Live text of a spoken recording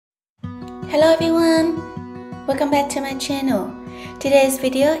Hello everyone! Welcome back to my channel. Today's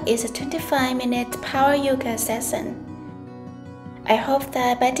video is a 25-minute power yoga session. I hope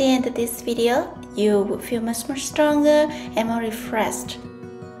that by the end of this video, you will feel much more stronger and more refreshed.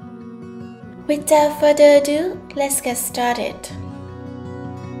 Without further ado, let's get started.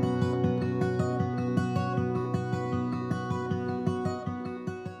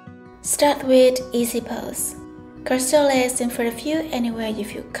 Start with easy pose. Cross your legs in front of you anywhere you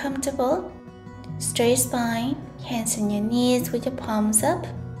feel comfortable. Straight spine, hands on your knees with your palms up.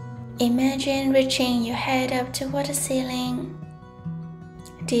 Imagine reaching your head up toward the ceiling.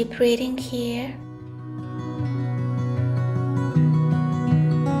 Deep breathing here.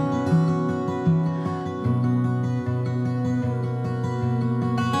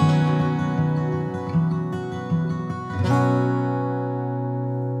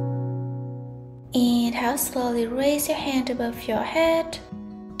 Inhale, slowly raise your hand above your head.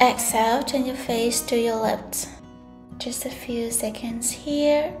 Exhale, turn your face to your left. Just a few seconds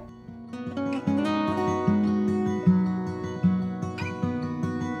here.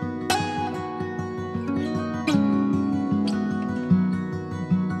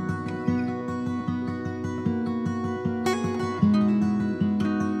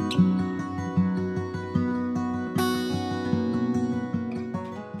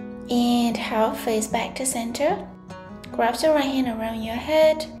 Inhale, face back to center. Grab your right hand around your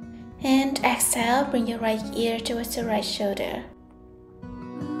head. And exhale, bring your right ear towards the right shoulder.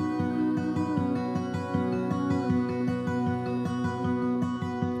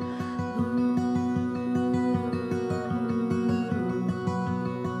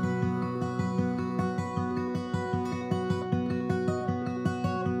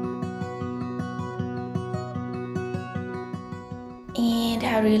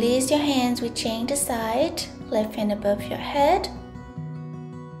 Inhale, release your hands, reaching the side, left hand above your head.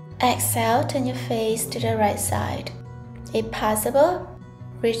 Exhale, turn your face to the right side. If possible,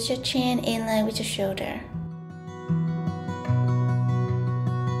 reach your chin in line with your shoulder.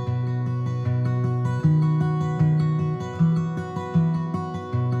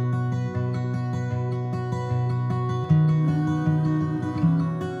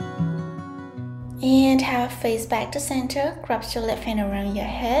 Inhale, face back to center, grab your left hand around your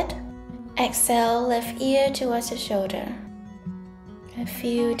head. Exhale, left ear towards your shoulder. A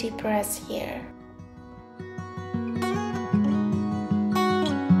few deep breaths here.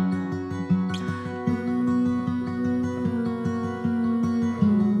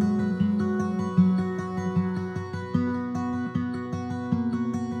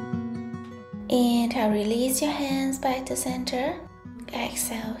 Inhale, release your hands back to center.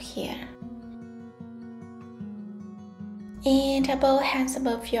 Exhale here. Inhale, both hands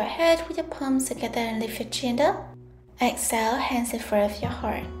above your head with your palms together and lift your chin up. Exhale, hands in front of your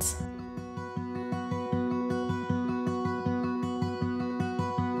heart.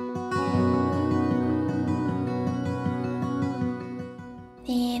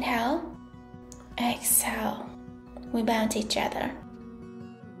 Inhale, exhale. We bounce each other.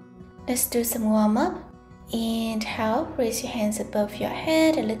 Let's do some warm-up. Inhale, raise your hands above your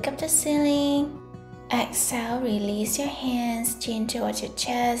head and look up the ceiling. Exhale, release your hands, chin towards your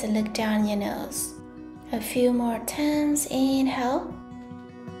chest and look down your nose. A few more times. Inhale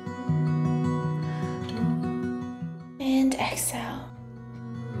and exhale.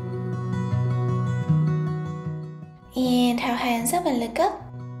 Inhale, hands up and look up.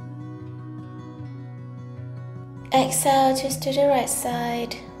 Exhale, twist to the right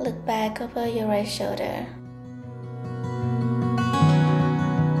side. Look back over your right shoulder.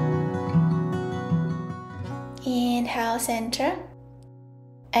 Inhale, center.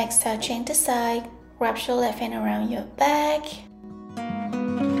 Exhale, change the side. Wrap your left hand around your back.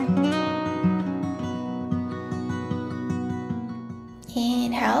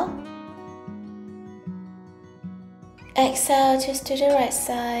 Inhale. Exhale, twist to the right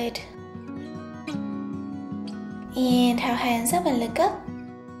side. Inhale, hands up and look up.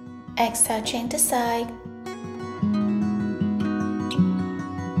 Exhale, change the side.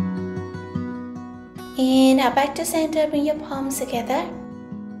 Inhale, back to center, bring your palms together.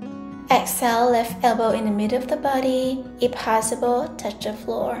 Exhale, left elbow in the middle of the body. If possible, touch the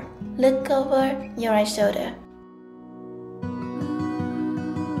floor. Look over your right shoulder.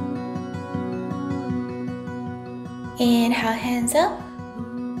 Inhale, hands up.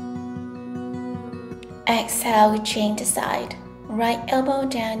 Exhale, we change the side. Right elbow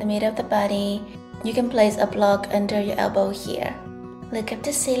down the middle of the body. You can place a block under your elbow here. Look up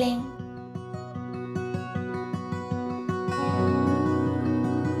the ceiling.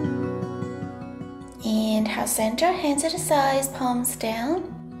 Inhale, center, hands to the sides, palms down.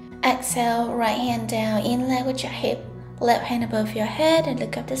 Exhale, right hand down in line with your hip, left hand above your head and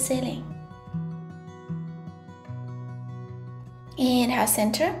look up the ceiling. Inhale,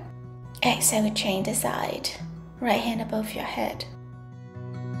 center. Exhale, we change the side. Right hand above your head.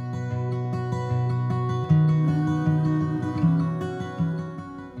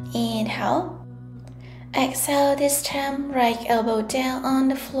 Inhale. Exhale, this time right elbow down on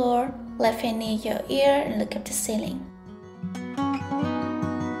the floor, left hand near your ear and look up the ceiling.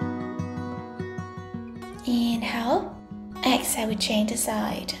 Inhale. Exhale, we change the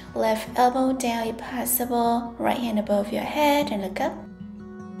side. Left elbow down if possible, right hand above your head and look up.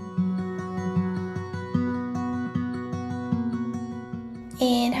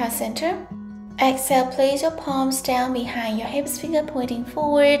 Inhale, center. Exhale, place your palms down behind your hips, finger pointing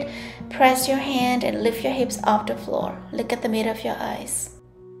forward. Press your hand and lift your hips off the floor. Look at the middle of your eyes.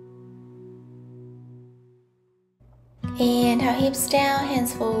 Inhale, hips down,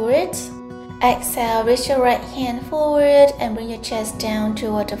 hands forward. Exhale, reach your right hand forward and bring your chest down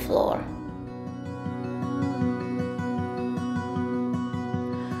toward the floor.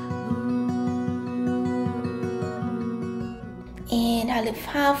 Inhale, lift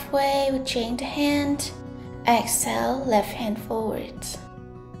halfway, we change the hand. Exhale, left hand forward.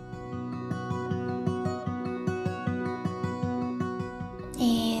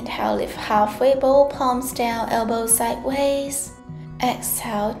 Inhale, lift halfway, both palms down, elbows sideways.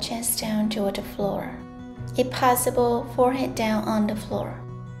 Exhale, chest down toward the floor. If possible, forehead down on the floor.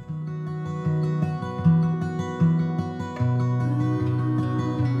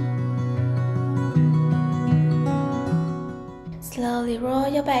 Slowly roll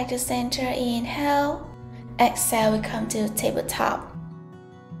your back to center. Inhale. Exhale, we come to tabletop.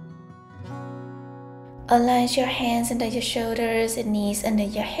 Align your hands under your shoulders and knees under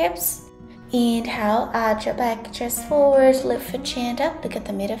your hips. Inhale, arch your back, chest forward, lift your chin up, look at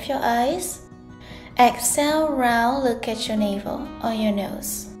the middle of your eyes. Exhale, round, look at your navel or your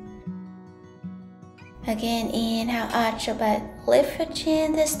nose. Again, inhale, arch your back, lift your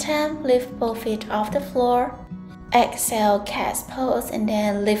chin. This time, lift both feet off the floor. Exhale, cast pose, and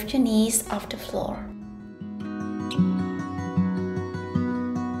then lift your knees off the floor.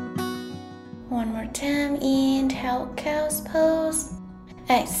 One more time, inhale, cow's pose.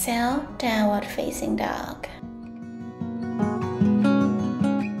 Exhale, downward facing dog.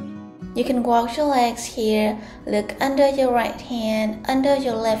 You can walk your legs here. Look under your right hand, under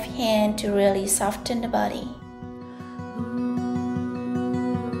your left hand to really soften the body.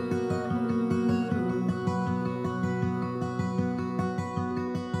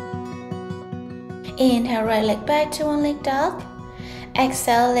 Inhale, right leg back to one leg dog.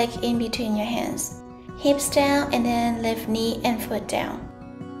 Exhale, leg in between your hands. Hips down and then lift knee and foot down.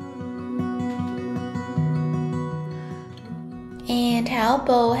 Inhale,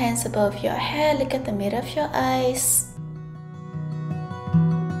 both hands above your head, look at the middle of your eyes.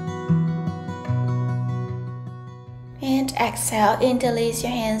 And exhale, interlace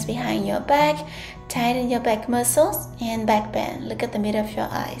your hands behind your back, tighten your back muscles and back bend. Look at the middle of your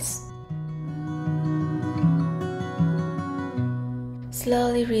eyes.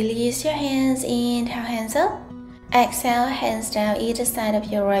 Slowly release your hands. Inhale, hands up. Exhale, hands down either side of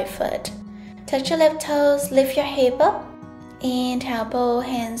your right foot. Touch your left toes, lift your hip up. Inhale, both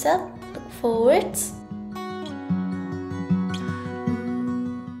hands up, look forwards.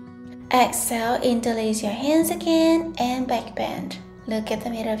 Exhale, interlace your hands again and back bend. Look at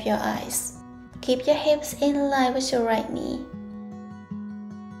the middle of your eyes. Keep your hips in line with your right knee.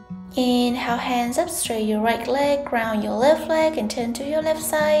 Inhale, hands up, straight your right leg, ground your left leg and turn to your left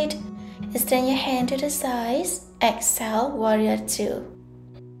side. Extend your hand to the sides. Exhale, warrior two.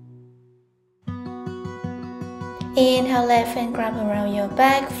 Inhale, left hand grab around your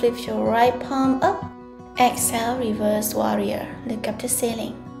back, flip your right palm up. Exhale, reverse warrior. Look up to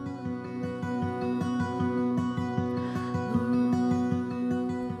ceiling.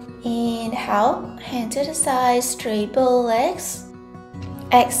 Inhale, hand to the side, straight bow legs.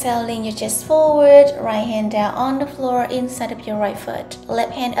 Exhale, lean your chest forward, right hand down on the floor inside of your right foot.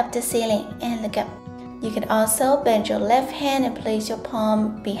 Left hand up the ceiling and look up. You can also bend your left hand and place your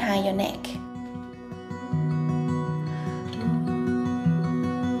palm behind your neck.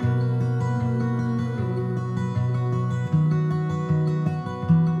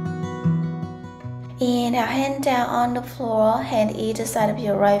 Inhale, hand down on the floor, hand either side of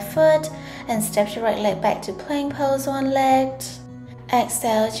your right foot and step your right leg back to plank pose, one leg.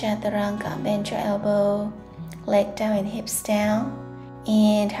 Exhale, chaturanga, bend your elbow, leg down and hips down.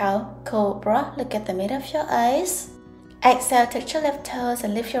 Inhale, cobra, look at the middle of your eyes. Exhale, touch your left toes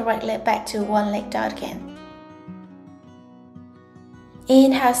and lift your right leg back to one leg dog again.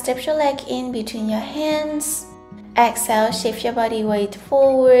 Inhale, step your leg in between your hands. Exhale, shift your body weight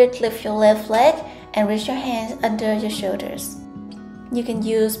forward, lift your left leg and reach your hands under your shoulders. You can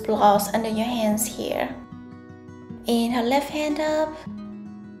use blocks under your hands here. Inhale, left hand up.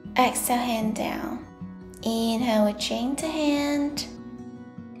 Exhale, hand down. Inhale, we change the hand.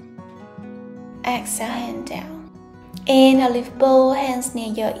 Exhale, hand down. Inhale, lift both hands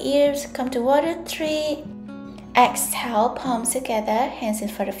near your ears. Come to warrior three. Exhale, palms together, hands in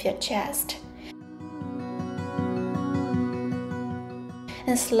front of your chest.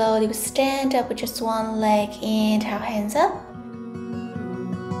 And slowly stand up with just one leg. Inhale, hands up.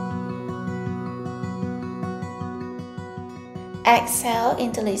 Exhale,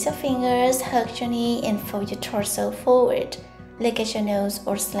 interlace your fingers, hug your knee and fold your torso forward. Look at your nose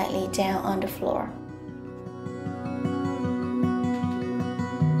or slightly down on the floor.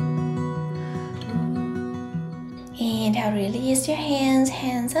 Inhale, release your hands,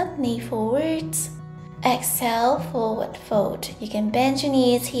 hands up, knee forwards. Exhale, forward fold. You can bend your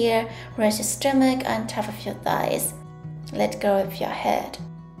knees here, rest your stomach on top of your thighs. Let go of your head.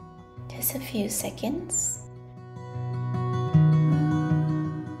 Just a few seconds.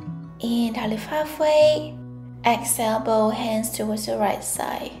 Inhale, lift halfway. Exhale, both hands towards the right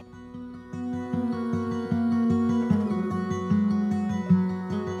side.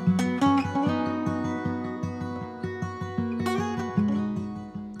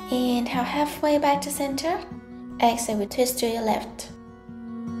 Inhale, halfway back to center. Exhale, we twist to your left.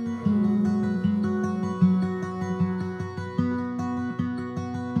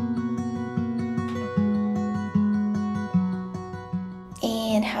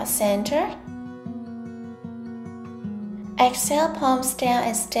 Inhale, center. Exhale, palms down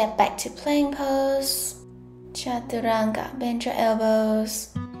and step back to plank pose. Chaturanga, bend your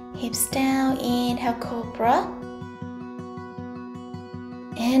elbows. Hips down, inhale, cobra.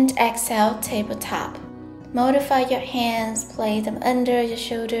 And exhale, tabletop. Modify your hands, place them under your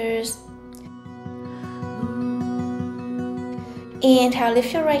shoulders. Inhale,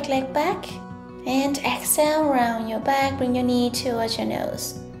 lift your right leg back. And exhale, round your back, bring your knee towards your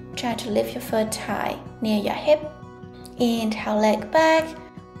nose. Try to lift your foot high, near your hip. Inhale, leg back,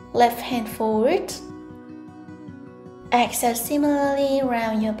 left hand forward. Exhale, similarly,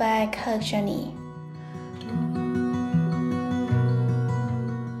 round your back, hug your knee.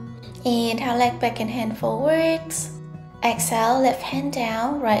 Inhale, leg back and hand forwards. Exhale, left hand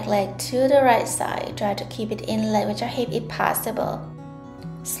down, right leg to the right side. Try to keep it in line with your hip if possible.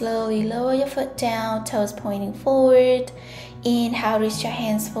 Slowly lower your foot down, toes pointing forward. Inhale, reach your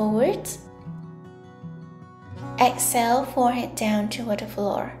hands forward. Exhale, forehead down toward the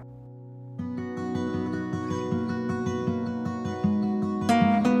floor.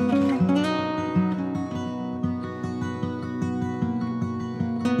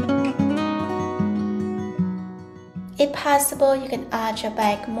 If possible, you can arch your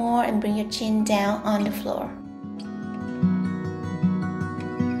back more and bring your chin down on the floor.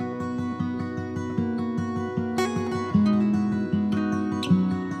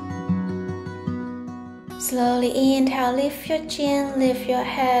 Slowly inhale, lift your chin, lift your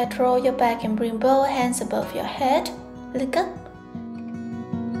head, roll your back and bring both hands above your head. Look up.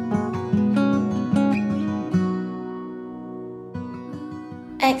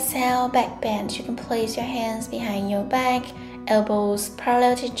 Exhale, back bend. You can place your hands behind your back, elbows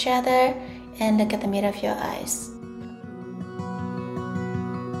parallel to each other, and look at the middle of your eyes.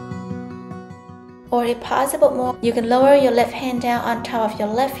 Or if possible more, you can lower your left hand down on top of your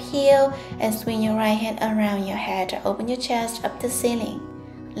left heel and swing your right hand around your head to open your chest up to the ceiling.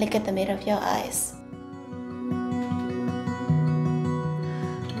 Look at the middle of your eyes.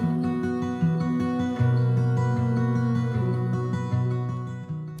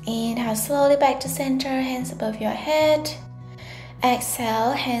 Inhale slowly back to center, hands above your head.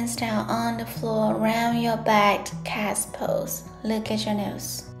 Exhale, hands down on the floor, round your back, cat pose. Look at your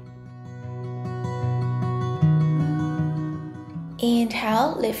nose.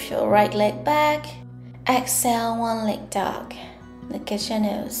 Inhale, lift your right leg back. Exhale, one leg dog. Look at your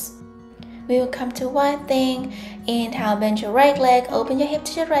nose. We will come to one thing. Inhale, bend your right leg, open your hip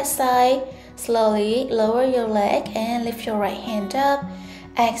to your right side. Slowly lower your leg and lift your right hand up.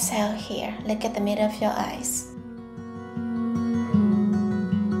 Exhale here. Look at the middle of your eyes.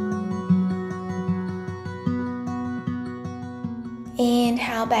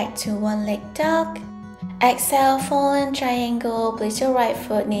 Inhale, back to one leg dog. Exhale, fallen triangle. Place your right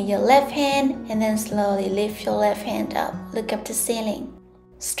foot near your left hand and then slowly lift your left hand up. Look up to ceiling.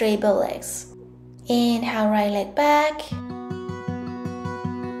 Straight bow legs. Inhale, right leg back.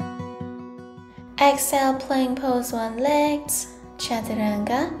 Exhale, plank pose, one leg.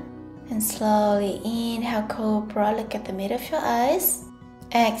 chaturanga. And slowly inhale, cobra, look at the middle of your eyes.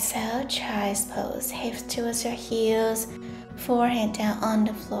 Exhale, child's pose, hips towards your heels, forehead down on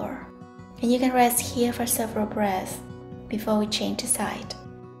the floor. And you can rest here for several breaths before we change the side.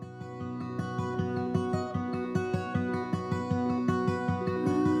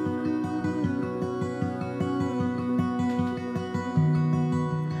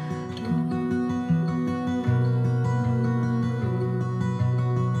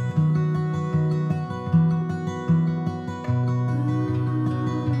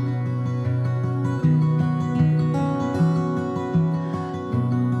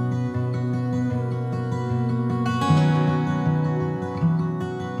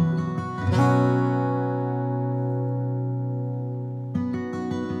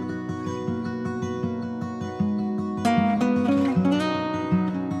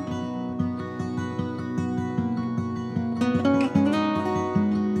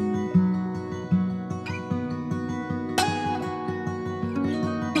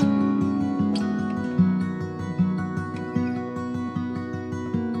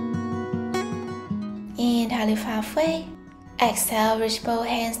 Inhale, lift halfway. Exhale, reach both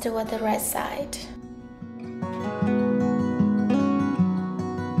hands toward the right side.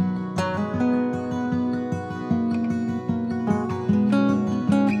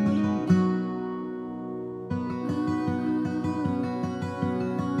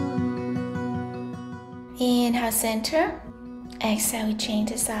 Inhale, center. Exhale, we change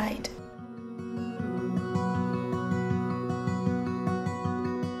the side.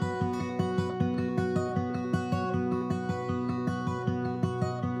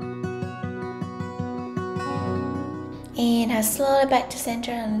 Inhale, slowly back to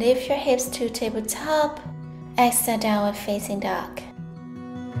center and lift your hips to tabletop. Exhale, downward facing dog.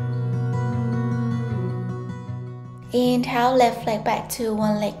 Inhale, left leg back to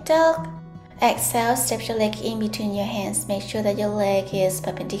one leg dog. Exhale, step your leg in between your hands. Make sure that your leg is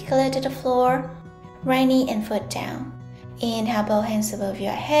perpendicular to the floor. Right knee and foot down. Inhale, both hands above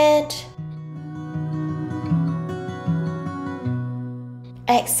your head.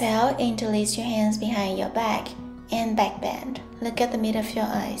 Exhale, interlace your hands behind your back and back bend. Look at the middle of your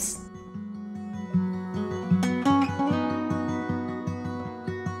eyes.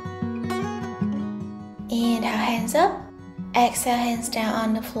 Inhale, hands up. Exhale, hands down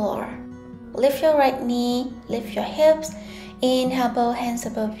on the floor. Lift your right knee, lift your hips. Inhale, both hands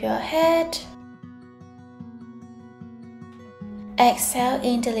above your head. Exhale,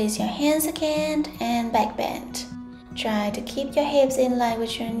 interlace your hands again and back bend. Try to keep your hips in line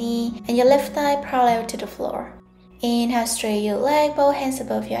with your knee and your left thigh parallel to the floor. Inhale, straighten your leg, both hands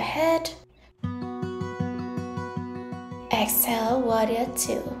above your head. Exhale, warrior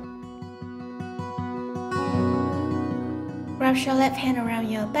two. Wrap your left hand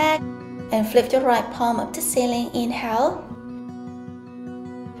around your back and flip your right palm up to ceiling. Inhale.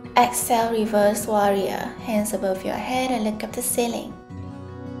 Exhale, reverse warrior. Hands above your head and look up to ceiling.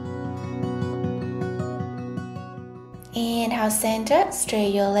 Inhale, center,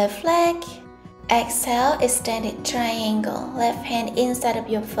 straighten your left leg. Exhale, extended triangle. Left hand inside of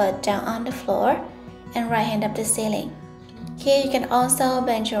your foot down on the floor and right hand up the ceiling. Here you can also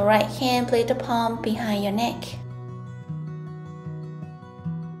bend your right hand, place the palm behind your neck.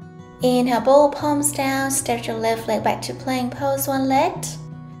 Inhale, both palms down, stretch your left leg back to plank pose, one leg.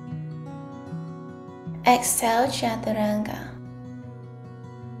 Exhale, chaturanga.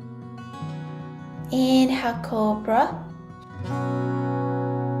 Inhale, cobra.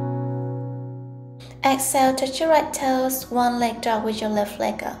 Exhale, touch your right toes, one leg dog with your left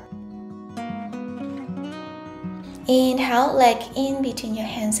leg up. Inhale, leg in between your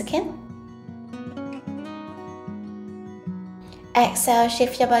hands again. Exhale,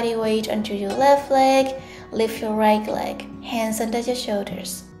 shift your body weight onto your left leg, lift your right leg, hands under your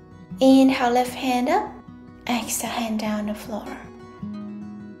shoulders. Inhale, left hand up. Exhale, hand down on the floor.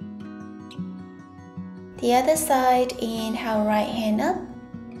 The other side, inhale, right hand up.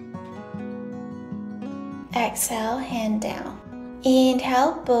 Exhale, hand down.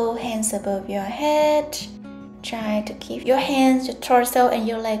 Inhale, both hands above your head. Try to keep your hands, your torso, and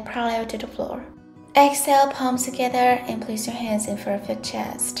your leg parallel to the floor. Exhale, palms together and place your hands in front of your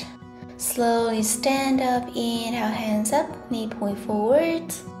chest. Slowly stand up. Inhale, hands up, knee point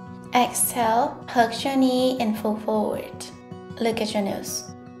forward. Exhale, hug your knee and fold forward. Look at your nose.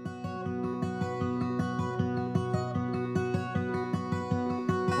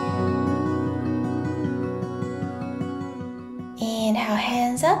 Inhale,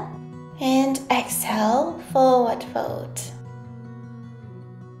 hands up, and exhale, forward fold.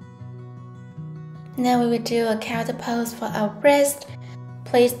 Now we will do a counter pose for our breast.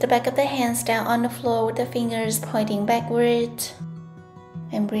 Place the back of the hands down on the floor with the fingers pointing backward.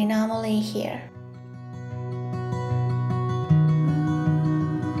 And breathe normally here.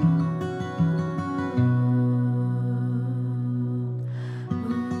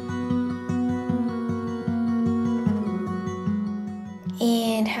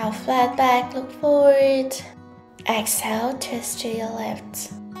 Inhale, flat back, look forward. Exhale, twist to your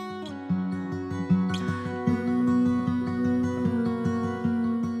left.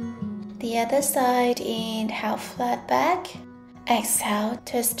 The other side, inhale, flat back. Exhale,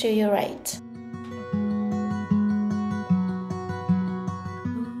 twist to your right.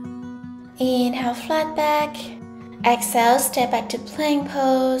 Inhale, flat back. Exhale, step back to plank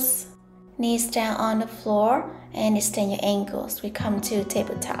pose. Knees down on the floor and extend your ankles. We come to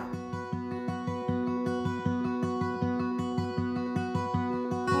tabletop.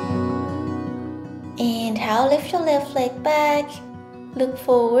 Inhale, lift your left leg back. Look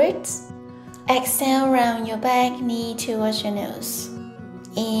forwards. Exhale, round your back, knee towards your nose.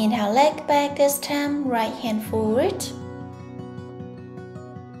 Inhale, leg back this time, right hand forward.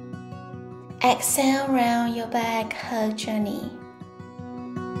 Exhale, round your back, hug your knee.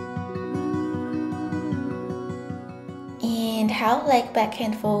 Inhale, leg back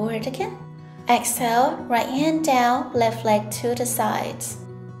and forward again. Exhale, right hand down, left leg to the sides.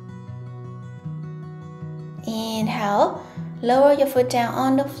 Inhale, lower your foot down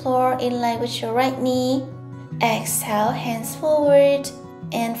on the floor in line with your right knee. Exhale, hands forward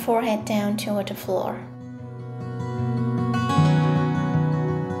and forehead down toward the floor.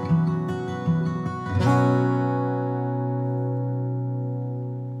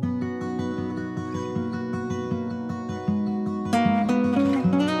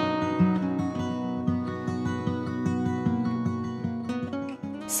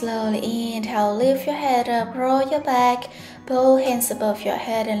 Slowly inhale, lift your head up, roll your back, both hands above your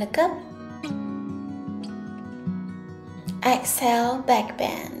head and look up. Exhale, back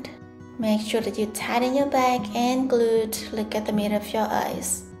bend. Make sure that you tighten your back and glute. Look at the middle of your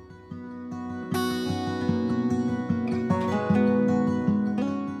eyes.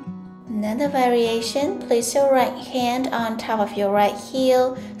 Another variation, place your right hand on top of your right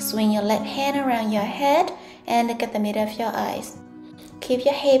heel, swing your left hand around your head and look at the middle of your eyes. Keep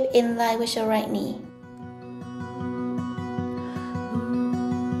your hip in line with your right knee.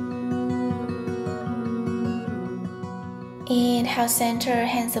 Inhale, center,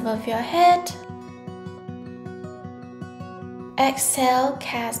 hands above your head. Exhale,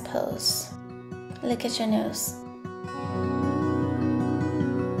 cat pose. Look at your nose.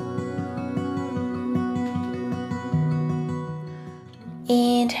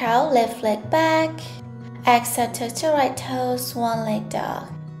 Inhale, left leg back. Exhale, touch your right toes, one leg dog.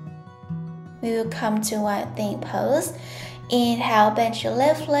 We will come to wild thing pose. Inhale, bend your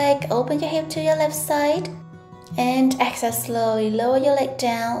left leg, open your hip to your left side. And exhale, slowly lower your leg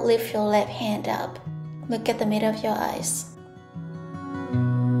down, lift your left hand up. Look at the middle of your eyes.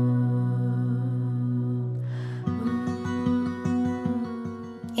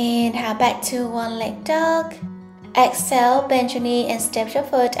 Inhale, back to one leg dog. Exhale, bend your knee and step your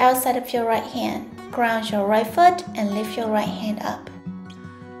foot outside of your right hand. Ground your right foot and lift your right hand up.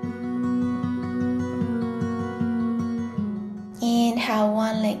 Inhale,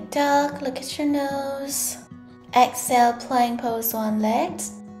 one leg dog, look at your nose. Exhale, plank pose, one leg,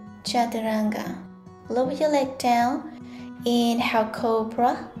 chaturanga. Lower your leg down. Inhale,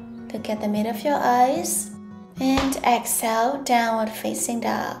 cobra, look at the middle of your eyes. And exhale, downward facing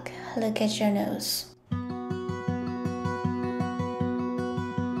dog, look at your nose.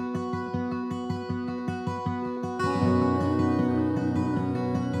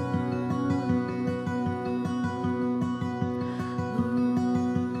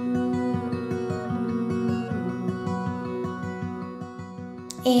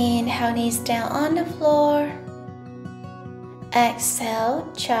 Inhale, knees down on the floor.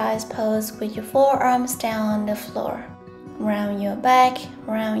 Exhale, child's pose with your forearms down on the floor. Round your back,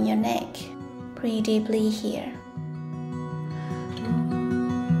 round your neck. Breathe deeply here.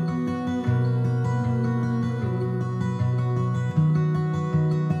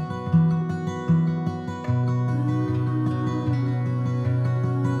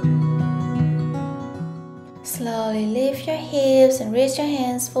 Slowly lift your hips and reach your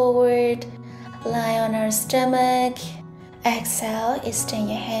hands forward. Lie on our stomach. Exhale, extend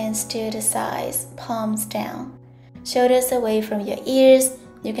your hands to the sides, palms down. Shoulders away from your ears.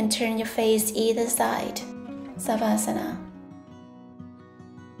 You can turn your face either side. Savasana.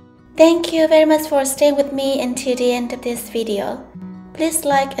 Thank you very much for staying with me until the end of this video. Please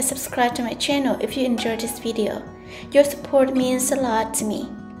like and subscribe to my channel if you enjoyed this video. Your support means a lot to me.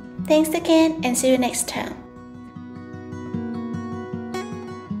 Thanks again and see you next time.